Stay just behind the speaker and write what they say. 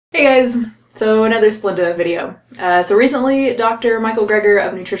Hey guys! So another Splenda video. So recently, Dr. Michael Greger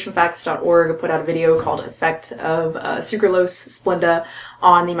of nutritionfacts.org put out a video called Effect of Sucralose Splenda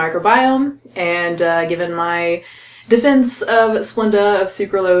on the Microbiome, and given my defense of Splenda, of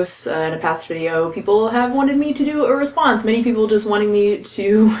sucralose, in a past video, people have wanted me to do a response. Many people just wanting me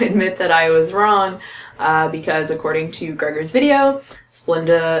to admit that I was wrong, because according to Greger's video,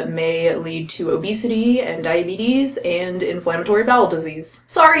 Splenda may lead to obesity and diabetes and inflammatory bowel disease.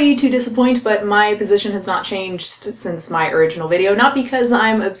 Sorry to disappoint, but my position has not changed since my original video, not because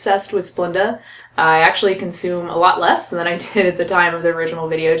I'm obsessed with Splenda. I actually consume a lot less than I did at the time of the original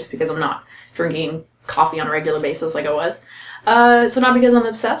video, just because I'm not drinking coffee on a regular basis like I was. So not because I'm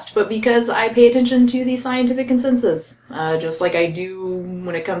obsessed, but because I pay attention to the scientific consensus, just like I do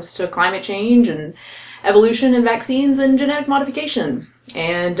when it comes to climate change and evolution and vaccines and genetic modification.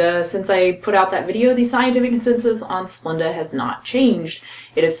 And since I put out that video, the scientific consensus on Splenda has not changed.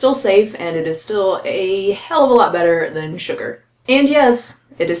 It is still safe, and it is still a hell of a lot better than sugar. And yes,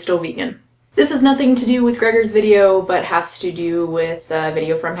 it is still vegan. This has nothing to do with Greger's video, but has to do with a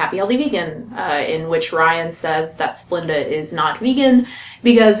video from Happy Healthy Vegan, in which Ryan says that Splenda is not vegan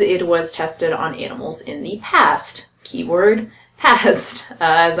because it was tested on animals in the past. Keyword, past.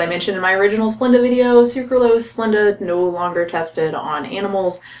 As I mentioned in my original Splenda video, Sucralose Splenda no longer tested on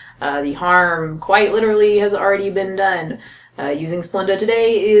animals. The harm, quite literally, has already been done. Using Splenda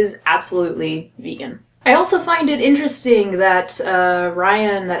today is absolutely vegan. I also find it interesting that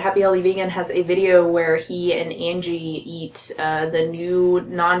Ryan, that Happy Healthy Vegan, has a video where he and Angie eat the new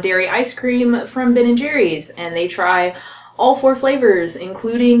non-dairy ice cream from Ben & Jerry's, and they try all 4 flavors,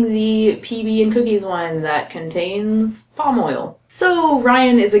 including the PB and cookies one that contains palm oil. So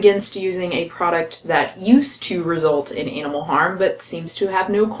Ryan is against using a product that used to result in animal harm, but seems to have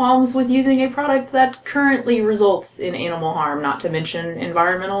no qualms with using a product that currently results in animal harm, not to mention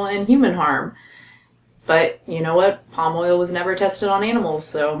environmental and human harm. But you know what? Palm oil was never tested on animals,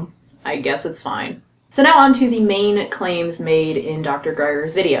 so I guess it's fine. So now on to the main claims made in Dr.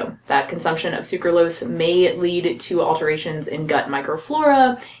 Greger's video, that consumption of sucralose may lead to alterations in gut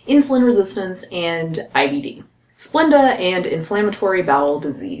microflora, insulin resistance, and IBD. Splenda and inflammatory bowel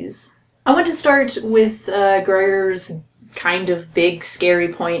disease. I want to start with Greger's kind of big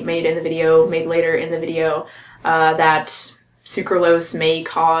scary point made later in the video, that sucralose may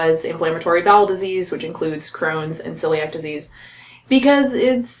cause inflammatory bowel disease, which includes Crohn's and celiac disease, because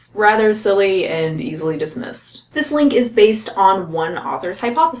it's rather silly and easily dismissed. This link is based on one author's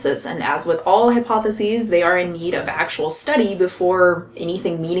hypothesis, and as with all hypotheses, they are in need of actual study before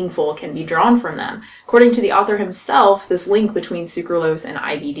anything meaningful can be drawn from them. According to the author himself, this link between sucralose and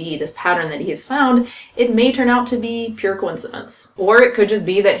IBD, this pattern that he has found, it may turn out to be pure coincidence. Or it could just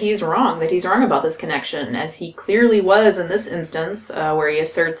be that he's wrong about this connection, as he clearly was in this instance, where he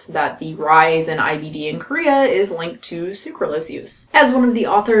asserts that the rise in IBD in Korea is linked to sucralose use. As one of the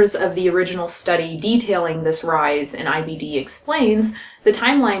authors of the original study detailing this rise in IBD explains, the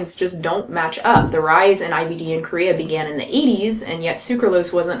timelines just don't match up. The rise in IBD in Korea began in the 80s, and yet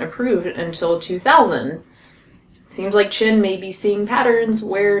sucralose wasn't approved until 2000. Seems like Chin may be seeing patterns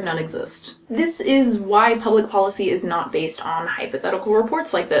where none exist. This is why public policy is not based on hypothetical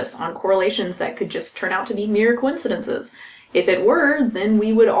reports like this, on correlations that could just turn out to be mere coincidences. If it were, then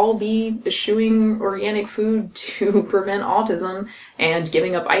we would all be eschewing organic food to prevent autism and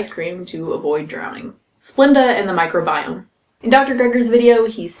giving up ice cream to avoid drowning. Splenda and the microbiome. In Dr. Greger's video,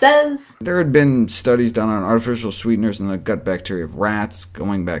 he says, there had been studies done on artificial sweeteners in the gut bacteria of rats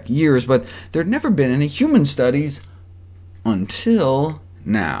going back years, but there had never been any human studies until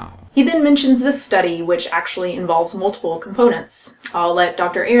now. He then mentions this study, which actually involves multiple components. I'll let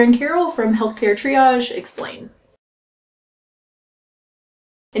Dr. Aaron Carroll from Healthcare Triage explain.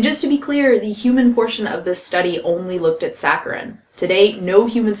 And just to be clear, the human portion of this study only looked at saccharin. To date, no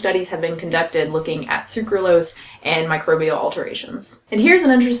human studies have been conducted looking at sucralose and microbial alterations. And here's an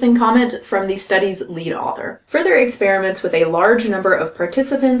interesting comment from the study's lead author. Further experiments with a large number of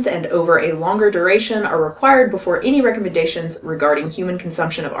participants and over a longer duration are required before any recommendations regarding human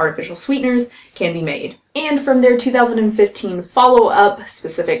consumption of artificial sweeteners can be made. And from their 2015 follow-up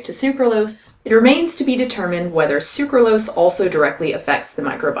specific to sucralose, it remains to be determined whether sucralose also directly affects the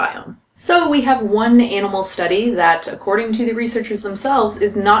microbiome. So we have one animal study that, according to the researchers themselves,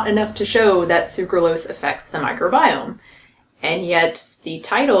 is not enough to show that sucralose affects the microbiome. And yet, the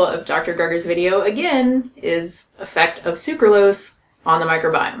title of Dr. Greger's video, again, is Effect of Sucralose on the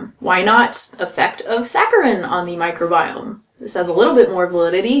microbiome? Why not effect of saccharin on the microbiome? This has a little bit more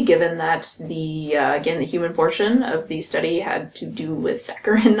validity given that again, the human portion of the study had to do with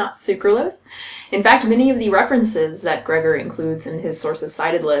saccharin, not sucralose. In fact, many of the references that Greger includes in his sources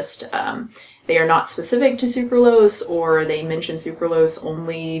cited list, they are not specific to sucralose, or they mention sucralose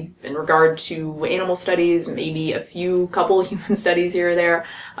only in regard to animal studies, maybe a couple human studies here or there,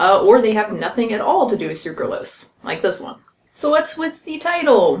 or they have nothing at all to do with sucralose, like this one. So what's with the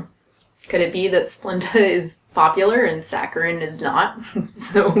title? Could it be that Splenda is popular and saccharin is not?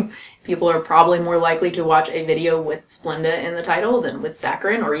 So people are probably more likely to watch a video with Splenda in the title than with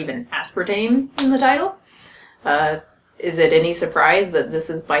saccharin or even aspartame in the title. Is it any surprise that this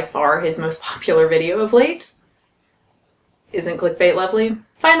is by far his most popular video of late? Isn't clickbait lovely?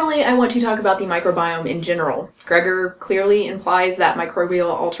 Finally, I want to talk about the microbiome in general. Greger clearly implies that microbial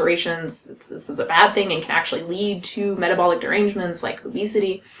alterations, this is a bad thing and can actually lead to metabolic derangements like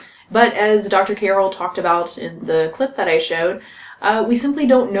obesity. But as Dr. Carroll talked about in the clip that I showed, we simply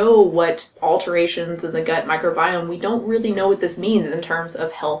don't know what alterations in the gut microbiome, we don't really know what this means in terms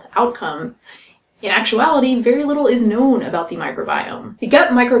of health outcome. In actuality, very little is known about the microbiome. The gut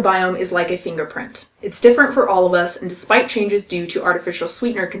microbiome is like a fingerprint. It's different for all of us, and despite changes due to artificial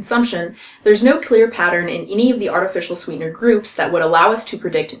sweetener consumption, there's no clear pattern in any of the artificial sweetener groups that would allow us to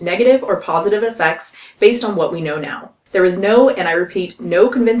predict negative or positive effects based on what we know now. There is no, and I repeat, no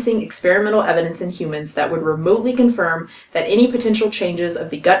convincing experimental evidence in humans that would remotely confirm that any potential changes of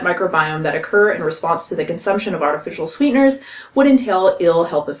the gut microbiome that occur in response to the consumption of artificial sweeteners would entail ill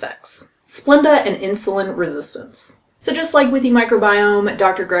health effects. Splenda and insulin resistance. So just like with the microbiome,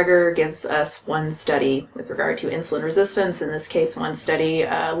 Dr. Greger gives us one study with regard to insulin resistance, in this case one study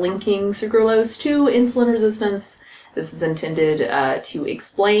linking sucralose to insulin resistance. This is intended to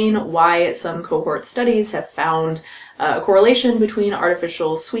explain why some cohort studies have found a correlation between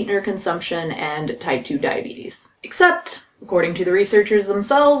artificial sweetener consumption and type 2 diabetes. Except, according to the researchers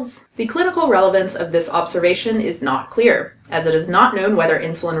themselves, the clinical relevance of this observation is not clear, as it is not known whether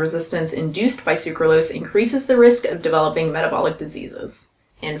insulin resistance induced by sucralose increases the risk of developing metabolic diseases.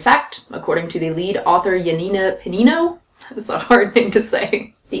 In fact, according to the lead author Yanina Pinino, it's a hard name to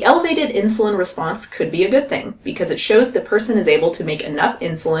say, the elevated insulin response could be a good thing because it shows the person is able to make enough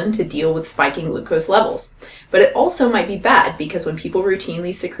insulin to deal with spiking glucose levels. But it also might be bad because when people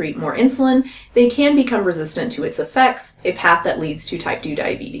routinely secrete more insulin, they can become resistant to its effects, a path that leads to type 2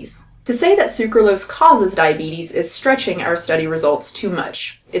 diabetes. To say that sucralose causes diabetes is stretching our study results too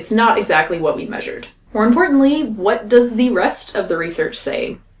much. It's not exactly what we measured. More importantly, what does the rest of the research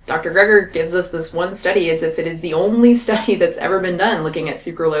say? Dr. Greger gives us this one study as if it is the only study that's ever been done looking at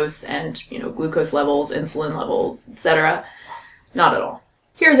sucralose and, glucose levels, insulin levels, etc. Not at all.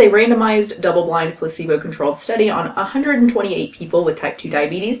 Here's a randomized, double-blind, placebo-controlled study on 128 people with type 2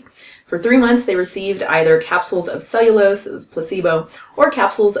 diabetes. For 3 months, they received either capsules of cellulose, as placebo, or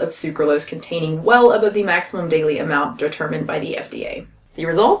capsules of sucralose containing well above the maximum daily amount determined by the FDA. The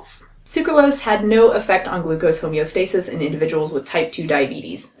results? Sucralose had no effect on glucose homeostasis in individuals with type 2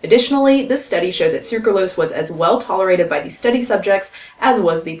 diabetes. Additionally, this study showed that sucralose was as well tolerated by the study subjects as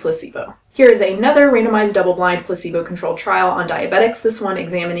was the placebo. Here is another randomized double-blind placebo-controlled trial on diabetics, this one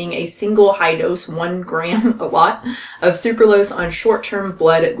examining a single high-dose 1 gram, a lot, of sucralose on short-term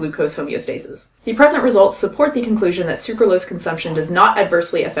blood glucose homeostasis. The present results support the conclusion that sucralose consumption does not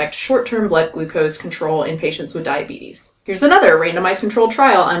adversely affect short-term blood glucose control in patients with diabetes. Here's another randomized controlled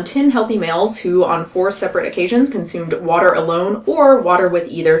trial on 10 healthy males who on 4 separate occasions consumed water alone or water with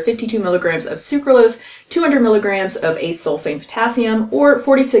either 52 milligrams of sucralose, 200 milligrams of ace-sulfate potassium, or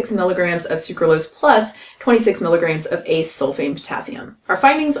 46 milligrams of sucralose plus 26 milligrams of ace-sulfate potassium. Our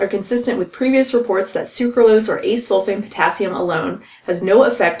findings are consistent with previous reports that sucralose or ace-sulfate potassium alone has no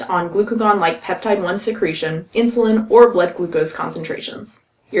effect on glucagon-like peptide 1 secretion, insulin, or blood glucose concentrations.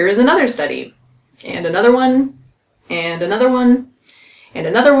 Here is another study, and another one, and another one, and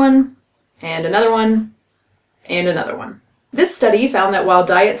another one, and another one, and another one. This study found that while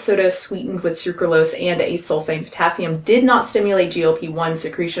diet soda sweetened with sucralose and ace-sulfate potassium did not stimulate GLP-1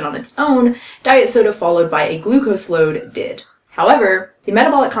 secretion on its own, diet soda followed by a glucose load did. However, the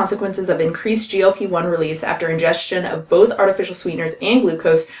metabolic consequences of increased GLP-1 release after ingestion of both artificial sweeteners and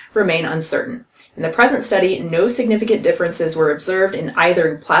glucose remain uncertain. In the present study, no significant differences were observed in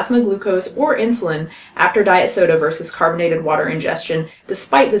either plasma glucose or insulin after diet soda versus carbonated water ingestion,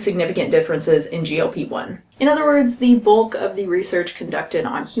 despite the significant differences in GLP-1. In other words, the bulk of the research conducted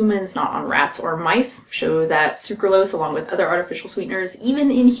on humans, not on rats or mice, show that sucralose, along with other artificial sweeteners,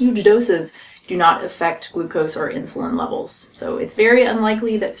 even in huge doses, do not affect glucose or insulin levels. So it's very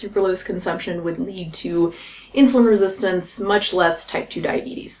unlikely that sucralose consumption would lead to insulin resistance, much less type 2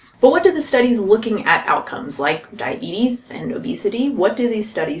 diabetes. But what do the studies looking at outcomes like diabetes and obesity, what do these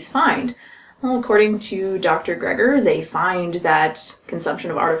studies find? Well, according to Dr. Greger, they find that consumption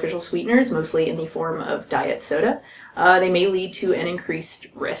of artificial sweeteners, mostly in the form of diet soda, they may lead to an increased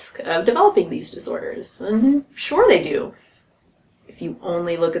risk of developing these disorders. And sure they do, if you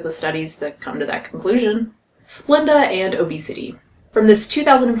only look at the studies that come to that conclusion. Splenda and obesity. From this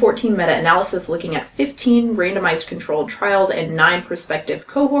 2014 meta-analysis looking at 15 randomized controlled trials and 9 prospective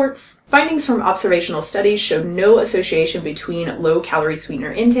cohorts, findings from observational studies showed no association between low-calorie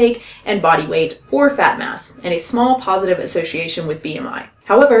sweetener intake and body weight or fat mass, and a small positive association with BMI.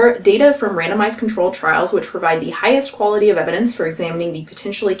 However, data from randomized controlled trials, which provide the highest quality of evidence for examining the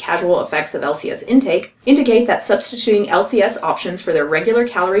potentially causal effects of LCS intake, indicate that substituting LCS options for their regular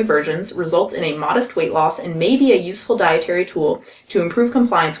calorie versions results in a modest weight loss and may be a useful dietary tool to improve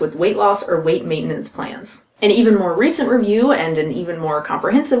compliance with weight loss or weight maintenance plans. An even more recent review, and an even more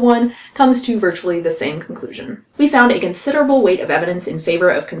comprehensive one, comes to virtually the same conclusion. We found a considerable weight of evidence in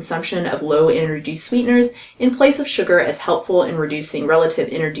favor of consumption of low-energy sweeteners in place of sugar as helpful in reducing relative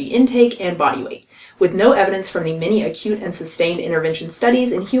energy intake and body weight, with no evidence from the many acute and sustained intervention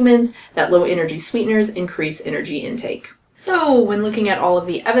studies in humans that low-energy sweeteners increase energy intake. So, when looking at all of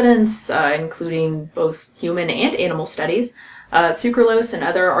the evidence, including both human and animal studies, sucralose and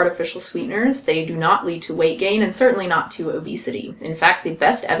other artificial sweeteners, they do not lead to weight gain and certainly not to obesity. In fact, the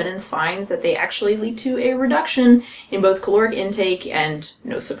best evidence finds that they actually lead to a reduction in both caloric intake and,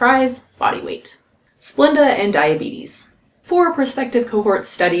 no surprise, body weight. Splenda and diabetes. 4 prospective cohort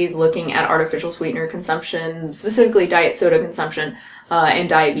studies looking at artificial sweetener consumption, specifically diet soda consumption, and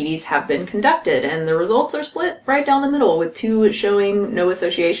diabetes have been conducted, and the results are split right down the middle, with 2 showing no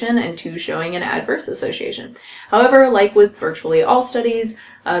association and 2 showing an adverse association. However, like with virtually all studies,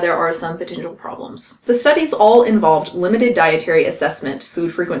 there are some potential problems. The studies all involved limited dietary assessment,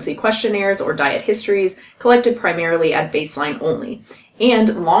 food frequency questionnaires or diet histories, collected primarily at baseline only,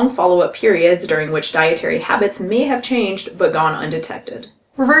 and long follow-up periods during which dietary habits may have changed but gone undetected.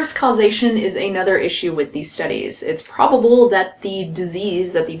 Reverse causation is another issue with these studies. It's probable that the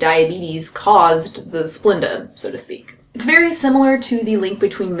disease, that the diabetes, caused the Splenda, so to speak. It's very similar to the link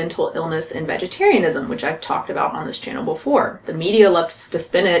between mental illness and vegetarianism, which I've talked about on this channel before. The media loves to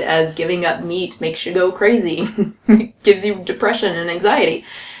spin it as giving up meat makes you go crazy, it gives you depression and anxiety.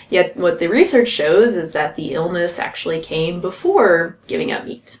 Yet what the research shows is that the illness actually came before giving up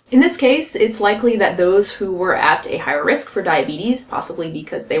meat. In this case, it's likely that those who were at a higher risk for diabetes, possibly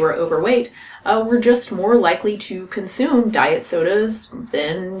because they were overweight, were just more likely to consume diet sodas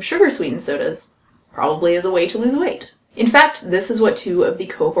than sugar-sweetened sodas, probably as a way to lose weight. In fact, this is what 2 of the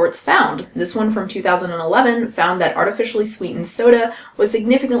cohorts found. This one from 2011 found that artificially sweetened soda was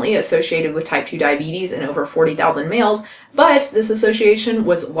significantly associated with type 2 diabetes in over 40,000 males, but this association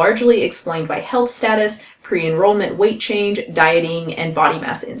was largely explained by health status, pre-enrollment weight change, dieting, and body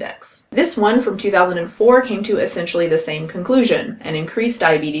mass index. This one from 2004 came to essentially the same conclusion, an increased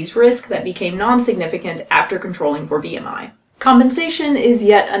diabetes risk that became non-significant after controlling for BMI. Compensation is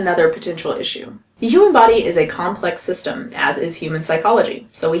yet another potential issue. The human body is a complex system, as is human psychology,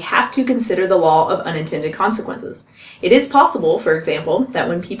 so we have to consider the law of unintended consequences. It is possible, for example, that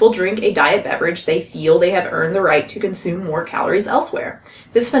when people drink a diet beverage, they feel they have earned the right to consume more calories elsewhere.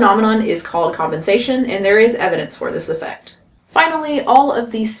 This phenomenon is called compensation, and there is evidence for this effect. Finally, all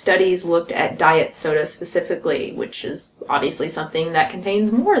of these studies looked at diet soda specifically, which is obviously something that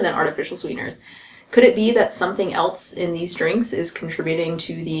contains more than artificial sweeteners. Could it be that something else in these drinks is contributing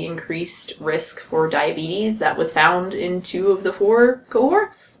to the increased risk for diabetes that was found in 2 of the 4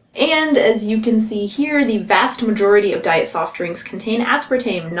 cohorts? And as you can see here, the vast majority of diet soft drinks contain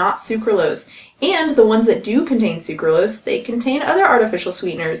aspartame, not sucralose. And the ones that do contain sucralose, they contain other artificial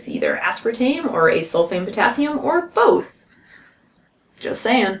sweeteners, either aspartame or asulfame potassium or both. Just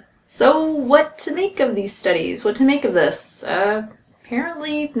saying. So what to make of these studies? What to make of this?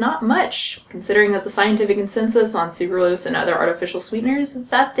 Apparently not much, considering that the scientific consensus on sucralose and other artificial sweeteners is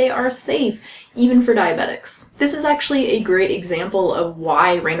that they are safe, even for diabetics. This is actually a great example of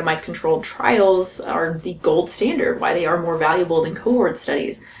why randomized controlled trials are the gold standard, why they are more valuable than cohort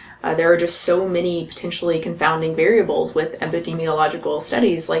studies. There are just so many potentially confounding variables with epidemiological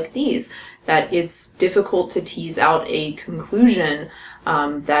studies like these that it's difficult to tease out a conclusion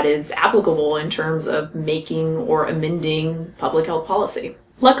that is applicable in terms of making or amending public health policy.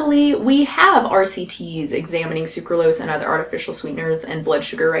 Luckily, we have RCTs examining sucralose and other artificial sweeteners and blood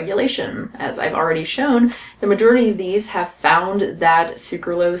sugar regulation. As I've already shown, the majority of these have found that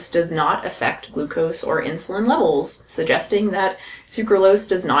sucralose does not affect glucose or insulin levels, suggesting that sucralose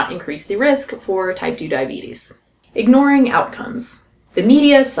does not increase the risk for type 2 diabetes. Ignoring outcomes. The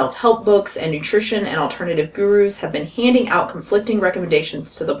media, self-help books, and nutrition and alternative gurus have been handing out conflicting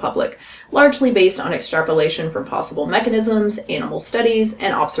recommendations to the public, largely based on extrapolation from possible mechanisms, animal studies,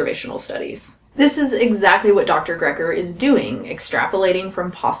 and observational studies. This is exactly what Dr. Greger is doing, extrapolating from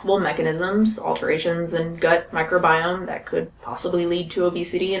possible mechanisms, alterations in gut microbiome that could possibly lead to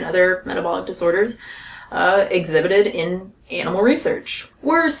obesity and other metabolic disorders, exhibited in animal research.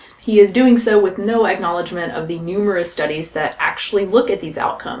 Worse, he is doing so with no acknowledgement of the numerous studies that actually look at these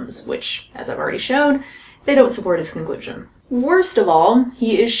outcomes, which, as I've already shown, they don't support his conclusion. Worst of all,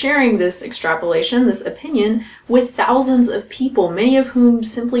 he is sharing this extrapolation, this opinion, with thousands of people, many of whom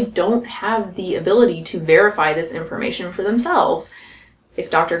simply don't have the ability to verify this information for themselves.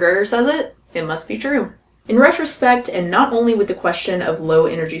 If Dr. Greger says it, it must be true. In retrospect, and not only with the question of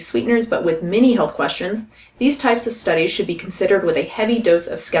low-energy sweeteners, but with many health questions, these types of studies should be considered with a heavy dose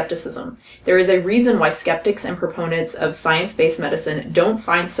of skepticism. There is a reason why skeptics and proponents of science-based medicine don't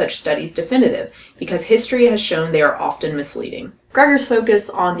find such studies definitive, because history has shown they are often misleading. Greger's focus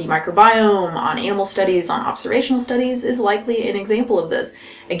on the microbiome, on animal studies, on observational studies is likely an example of this.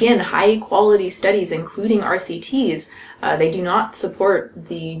 Again, high-quality studies, including RCTs, they do not support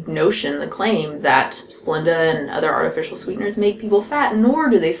the notion, the claim, that Splenda and other artificial sweeteners make people fat, nor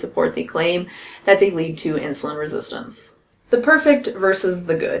do they support the claim that they lead to insulin resistance. The perfect versus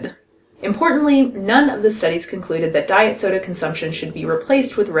the good. Importantly, none of the studies concluded that diet soda consumption should be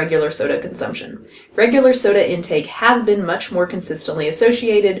replaced with regular soda consumption. Regular soda intake has been much more consistently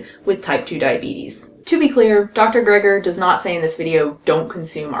associated with type 2 diabetes. To be clear, Dr. Greger does not say in this video, don't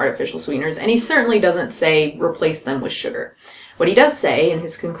consume artificial sweeteners, and he certainly doesn't say replace them with sugar. What he does say in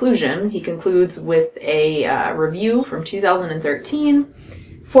his conclusion, he concludes with a review from 2013.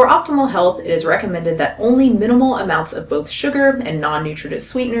 For optimal health, it is recommended that only minimal amounts of both sugar and non-nutritive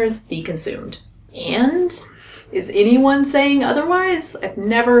sweeteners be consumed. And is anyone saying otherwise? I've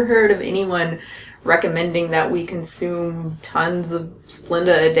never heard of anyone recommending that we consume tons of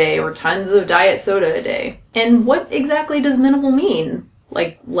Splenda a day or tons of diet soda a day. And what exactly does minimal mean?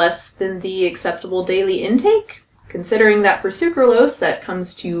 Like less than the acceptable daily intake? Considering that for sucralose, that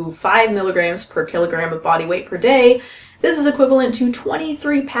comes to 5 milligrams per kilogram of body weight per day, this is equivalent to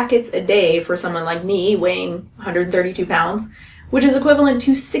 23 packets a day for someone like me weighing 132 pounds, which is equivalent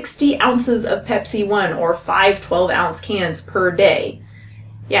to 60 ounces of Pepsi 1 or 5 12-ounce cans per day.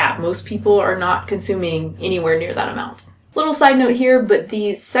 Yeah, most people are not consuming anywhere near that amount. Little side note here, but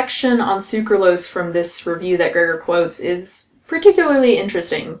the section on sucralose from this review that Greger quotes is particularly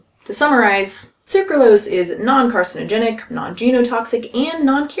interesting. To summarize, sucralose is non-carcinogenic, non-genotoxic, and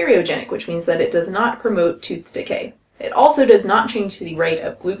non-karyogenic, which means that it does not promote tooth decay. It also does not change the rate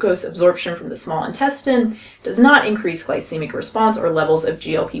of glucose absorption from the small intestine, does not increase glycemic response or levels of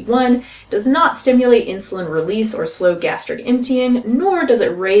GLP-1, does not stimulate insulin release or slow gastric emptying, nor does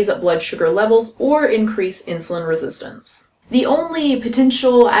it raise blood sugar levels or increase insulin resistance. The only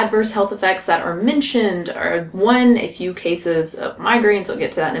potential adverse health effects that are mentioned are 1, a few cases of migraines, I'll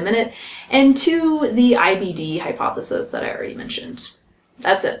get to that in a minute, and 2, the IBD hypothesis that I already mentioned.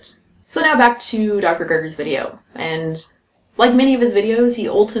 That's it. So now back to Dr. Greger's video, and like many of his videos, he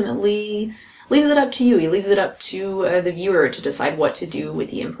ultimately leaves it up to you. He leaves it up to the viewer to decide what to do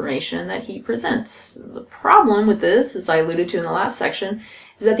with the information that he presents. The problem with this, as I alluded to in the last section,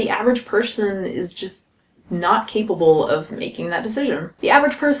 is that the average person is just not capable of making that decision. The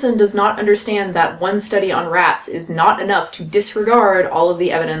average person does not understand that one study on rats is not enough to disregard all of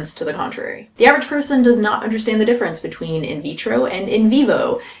the evidence to the contrary. The average person does not understand the difference between in vitro and in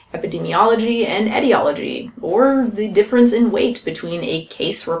vivo, epidemiology and etiology, or the difference in weight between a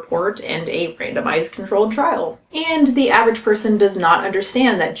case report and a randomized controlled trial. And the average person does not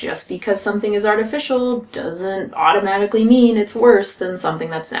understand that just because something is artificial doesn't automatically mean it's worse than something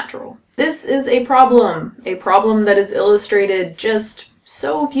that's natural. This is a problem that is illustrated just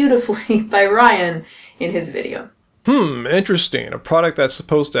so beautifully by Ryan in his video. Interesting. A product that's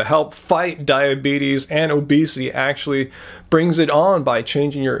supposed to help fight diabetes and obesity actually brings it on by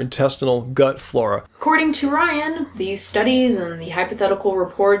changing your intestinal gut flora. According to Ryan, these studies and the hypothetical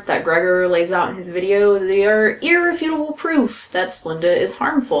report that Greger lays out in his video, they are irrefutable proof that Splenda is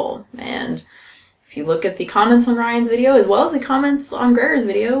harmful. And if you look at the comments on Ryan's video, as well as the comments on Greger's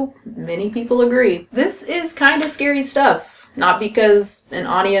video, many people agree. This is kind of scary stuff. Not because an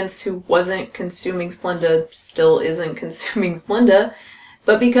audience who wasn't consuming Splenda still isn't consuming Splenda.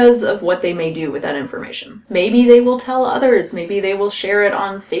 but because of what they may do with that information. Maybe they will tell others, maybe they will share it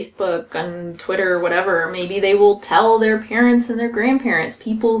on Facebook, on Twitter, whatever. Maybe they will tell their parents and their grandparents,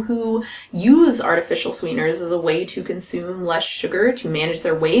 people who use artificial sweeteners as a way to consume less sugar, to manage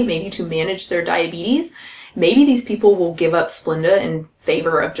their weight, maybe to manage their diabetes. Maybe these people will give up Splenda in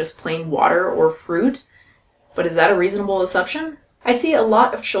favor of just plain water or fruit. But is that a reasonable assumption? I see a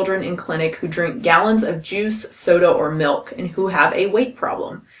lot of children in clinic who drink gallons of juice, soda, or milk and who have a weight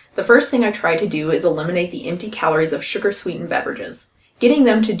problem. The first thing I try to do is eliminate the empty calories of sugar-sweetened beverages. Getting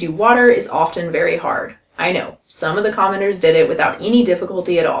them to do water is often very hard. I know, some of the commenters did it without any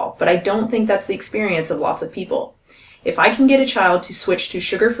difficulty at all, but I don't think that's the experience of lots of people. If I can get a child to switch to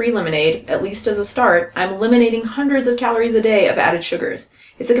sugar-free lemonade, at least as a start, I'm eliminating hundreds of calories a day of added sugars.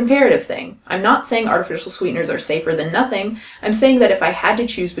 It's a comparative thing. I'm not saying artificial sweeteners are safer than nothing. I'm saying that if I had to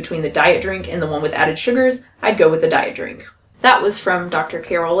choose between the diet drink and the one with added sugars, I'd go with the diet drink. That was from Dr.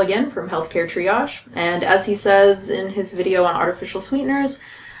 Carroll again from Healthcare Triage, and as he says in his video on artificial sweeteners,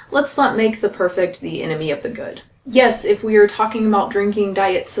 let's not make the perfect the enemy of the good. Yes, if we are talking about drinking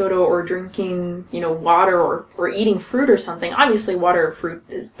diet soda or drinking, water or eating fruit or something, obviously water or fruit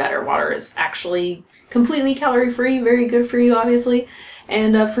is better. Water is actually completely calorie-free, very good for you, obviously.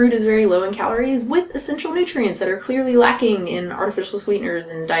 And fruit is very low in calories with essential nutrients that are clearly lacking in artificial sweeteners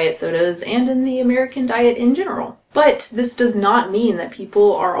and diet sodas and in the American diet in general. But this does not mean that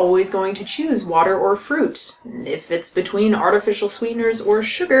people are always going to choose water or fruit. If it's between artificial sweeteners or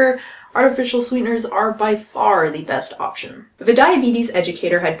sugar, artificial sweeteners are by far the best option. If a diabetes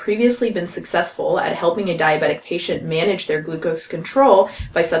educator had previously been successful at helping a diabetic patient manage their glucose control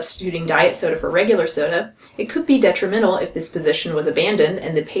by substituting diet soda for regular soda, it could be detrimental if this position was abandoned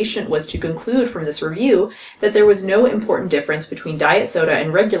and the patient was to conclude from this review that there was no important difference between diet soda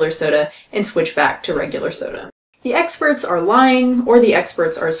and regular soda and switch back to regular soda. The experts are lying, or the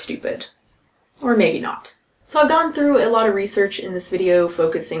experts are stupid. Or maybe not. So I've gone through a lot of research in this video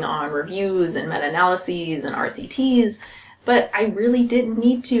focusing on reviews and meta-analyses and RCTs, but I really didn't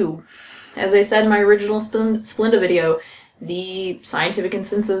need to. As I said in my original Splenda video, the scientific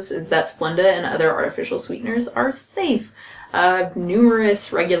consensus is that Splenda and other artificial sweeteners are safe.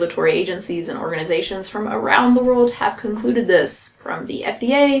 Numerous regulatory agencies and organizations from around the world have concluded this, from the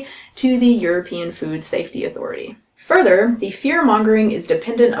FDA to the European Food Safety Authority. Further, the fear-mongering is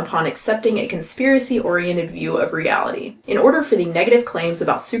dependent upon accepting a conspiracy-oriented view of reality. In order for the negative claims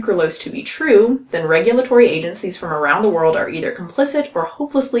about sucralose to be true, then regulatory agencies from around the world are either complicit or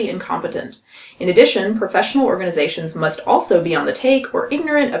hopelessly incompetent. In addition, professional organizations must also be on the take or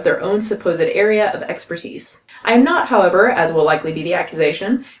ignorant of their own supposed area of expertise. I am not, however, as will likely be the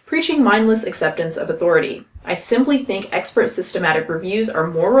accusation, preaching mindless acceptance of authority. I simply think expert systematic reviews are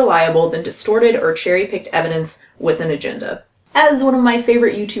more reliable than distorted or cherry-picked evidence with an agenda. As one of my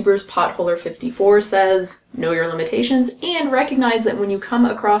favorite YouTubers, Potholer54, says, know your limitations and recognize that when you come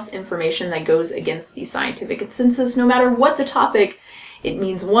across information that goes against the scientific consensus, no matter what the topic, it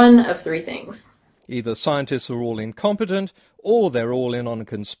means one of three things. Either scientists are all incompetent, or they're all in on a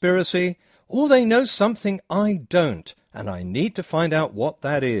conspiracy, or they know something I don't, and I need to find out what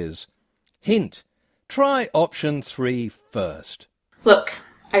that is. Hint. Try option 3 first. Look,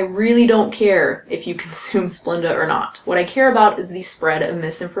 I really don't care if you consume Splenda or not. What I care about is the spread of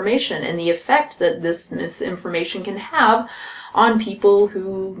misinformation and the effect that this misinformation can have on people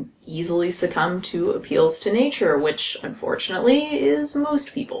who easily succumb to appeals to nature, which unfortunately is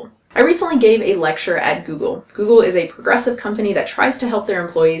most people. I recently gave a lecture at Google. Google is a progressive company that tries to help their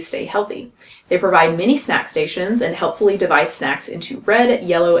employees stay healthy. They provide many snack stations and helpfully divide snacks into red,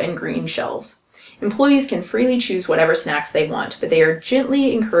 yellow, and green shelves. Employees can freely choose whatever snacks they want, but they are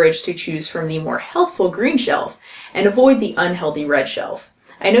gently encouraged to choose from the more healthful green shelf and avoid the unhealthy red shelf.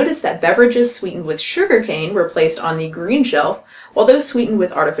 I noticed that beverages sweetened with sugarcane were placed on the green shelf, while those sweetened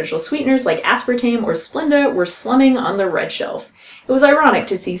with artificial sweeteners like aspartame or Splenda were slumming on the red shelf. It was ironic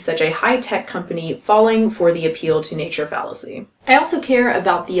to see such a high-tech company falling for the appeal to nature fallacy. I also care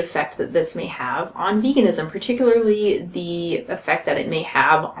about the effect that this may have on veganism, particularly the effect that it may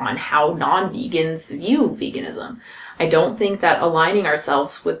have on how non-vegans view veganism. I don't think that aligning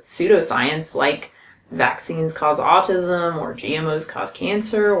ourselves with pseudoscience like vaccines cause autism, or GMOs cause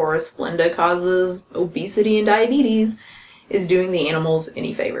cancer, or Splenda causes obesity and diabetes is doing the animals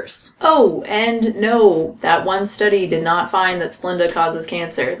any favors. Oh, and no, that one study did not find that Splenda causes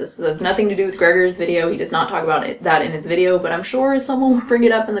cancer. This has nothing to do with Gregor's video. He does not talk about that in his video, but I'm sure someone will bring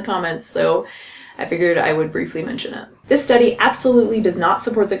it up in the comments, so I figured I would briefly mention it. This study absolutely does not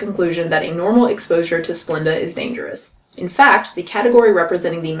support the conclusion that a normal exposure to Splenda is dangerous. In fact, the category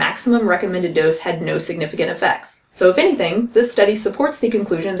representing the maximum recommended dose had no significant effects. So if anything, this study supports the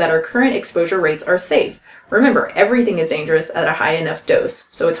conclusion that our current exposure rates are safe. Remember, everything is dangerous at a high enough dose,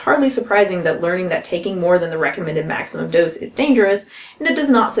 so it's hardly surprising that learning that taking more than the recommended maximum dose is dangerous, and it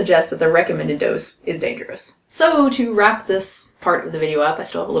does not suggest that the recommended dose is dangerous. So to wrap this part of the video up, I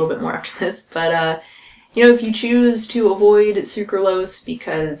still have a little bit more after this, but you know, if you choose to avoid sucralose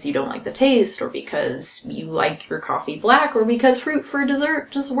because you don't like the taste, or because you like your coffee black, or because fruit for dessert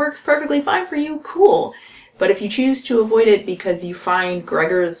just works perfectly fine for you, cool. But if you choose to avoid it because you find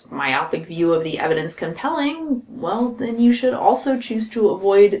Gregor's myopic view of the evidence compelling, well, then you should also choose to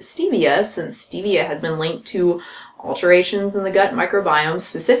avoid stevia, since stevia has been linked to alterations in the gut microbiome,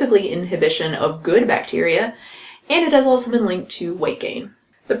 specifically inhibition of good bacteria, and it has also been linked to weight gain.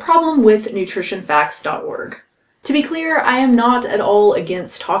 The problem with nutritionfacts.org. To be clear, I am not at all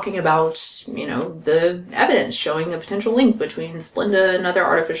against talking about, you know, the evidence showing a potential link between Splenda and other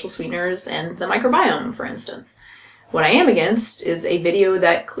artificial sweeteners and the microbiome, for instance. What I am against is a video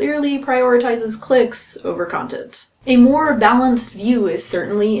that clearly prioritizes clicks over content. A more balanced view is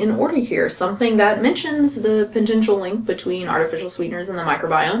certainly in order here, something that mentions the potential link between artificial sweeteners and the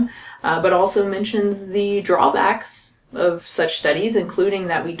microbiome, but also mentions the drawbacks of such studies, including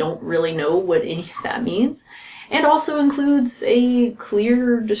that we don't really know what any of that means, and also includes a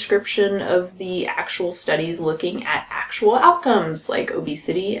clear description of the actual studies looking at actual outcomes like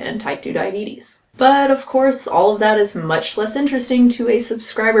obesity and type 2 diabetes. But of course, all of that is much less interesting to a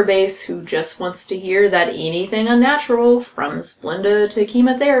subscriber base who just wants to hear that anything unnatural, from Splenda to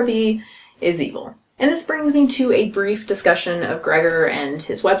chemotherapy, is evil. And this brings me to a brief discussion of Gregor and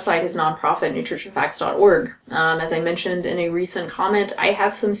his website, his nonprofit, nutritionfacts.org. As I mentioned in a recent comment, I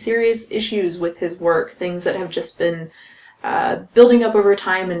have some serious issues with his work, things that have just been building up over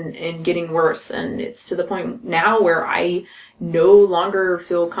time and getting worse. And it's to the point now where I no longer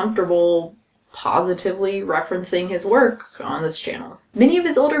feel comfortable positively referencing his work on this channel. Many of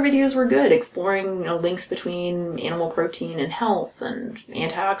his older videos were good, exploring, you know, links between animal protein and health, and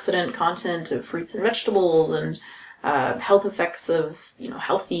antioxidant content of fruits and vegetables, and health effects of, you know,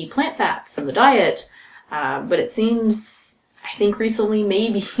 healthy plant fats in the diet. But it seems, I think recently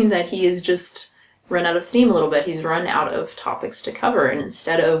maybe, that he has just run out of steam a little bit. He's run out of topics to cover, and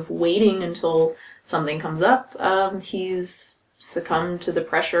instead of waiting until something comes up, he's succumb to the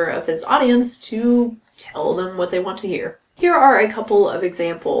pressure of his audience to tell them what they want to hear. Here are a couple of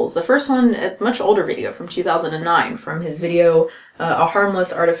examples. The first one, a much older video from 2009, from his video A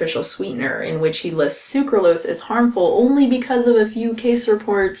Harmless Artificial Sweetener, in which he lists sucralose as harmful only because of a few case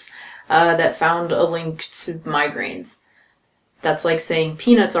reports that found a link to migraines. That's like saying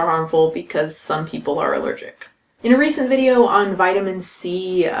peanuts are harmful because some people are allergic. In a recent video on vitamin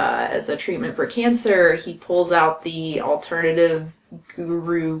C as a treatment for cancer, he pulls out the alternative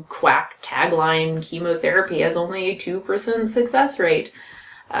guru quack tagline, chemotherapy has only a 2% success rate.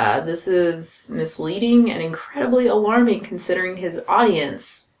 This is misleading and incredibly alarming considering his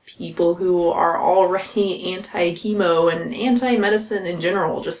audience, people who are already anti-chemo and anti-medicine in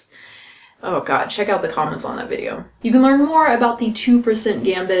general. Just, oh god, check out the comments on that video. You can learn more about the 2%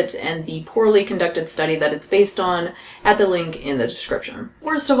 gambit and the poorly conducted study that it's based on at the link in the description.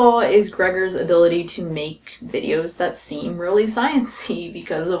 Worst of all is Gregor's ability to make videos that seem really sciencey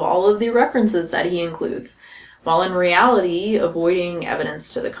because of all of the references that he includes, while in reality avoiding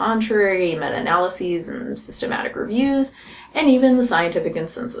evidence to the contrary, meta-analyses and systematic reviews, and even the scientific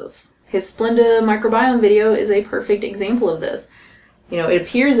consensus. His Splenda microbiome video is a perfect example of this. You know, it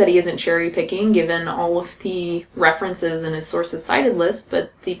appears that he isn't cherry-picking given all of the references in his sources cited list,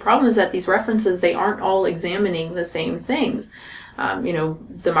 but the problem is that these references, they aren't all examining the same things. You know,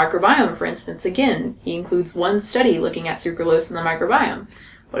 the microbiome, for instance, again, he includes one study looking at sucralose in the microbiome.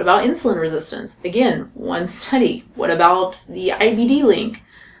 What about insulin resistance? Again, one study. What about the IBD link?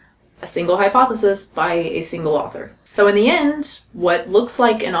 A single hypothesis by a single author. So in the end, what looks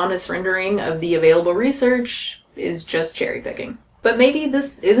like an honest rendering of the available research is just cherry-picking. But maybe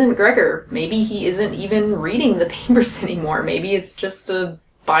this isn't Gregor. Maybe he isn't even reading the papers anymore. Maybe it's just a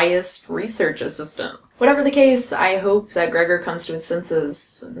biased research assistant. Whatever the case, I hope that Gregor comes to his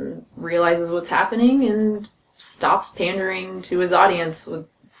senses and realizes what's happening and stops pandering to his audience with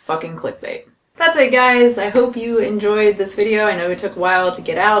fucking clickbait. That's it, guys. I hope you enjoyed this video. I know it took a while to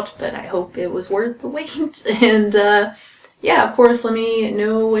get out, but I hope it was worth the wait. And yeah, of course, let me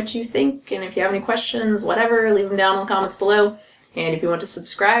know what you think. And if you have any questions, whatever, leave them down in the comments below. And if you want to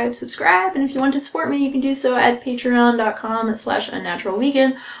subscribe, subscribe. And if you want to support me, you can do so at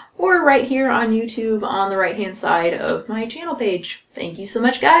patreon.com/unnaturalvegan, or right here on YouTube on the right-hand side of my channel page. Thank you so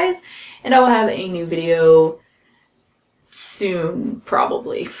much, guys. And I will have a new video soon,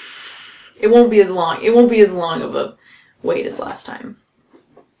 probably. It won't be as long. It won't be as long of a wait as last time.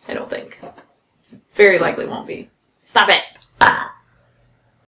 I don't think. Very likely won't be. Stop it! Ah.